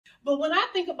But when I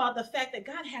think about the fact that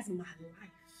God has my life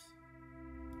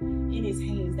in his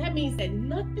hands, that means that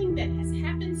nothing that has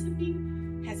happened to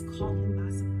me has caught him by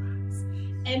surprise.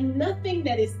 And nothing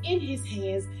that is in his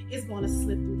hands is going to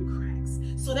slip through the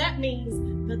cracks. So that means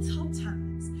the tough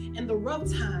times and the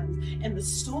rough times and the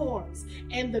storms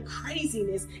and the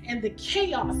craziness and the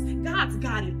chaos, God's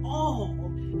got it all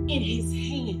in his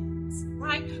hands,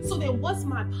 right? So then what's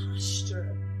my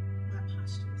posture?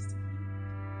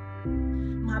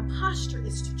 My posture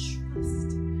is to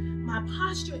trust. My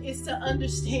posture is to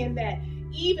understand that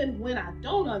even when I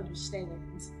don't understand,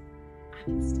 I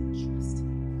can still trust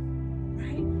him,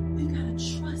 right? We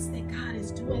gotta trust that God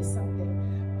is doing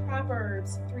something.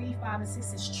 Proverbs 3, 5, and 6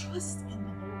 says, trust in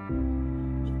the Lord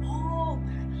with all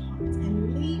thine heart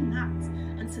and lean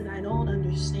not unto thine own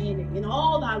understanding. In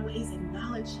all thy ways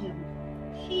acknowledge him.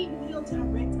 He will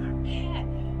direct our path.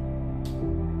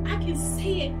 I can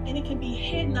say it and it can be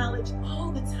head knowledge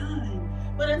all the time.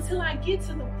 But until I get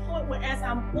to the point where as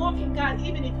I'm walking, God,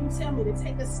 even if you tell me to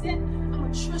take a step, I'm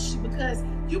going to trust you because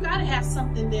you got to have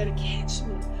something there to catch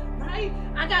me, right?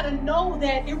 I got to know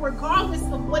that regardless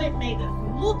of what it may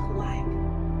look like,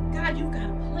 God, you've got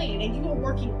a plan and you are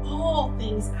working all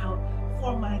things out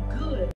for my good.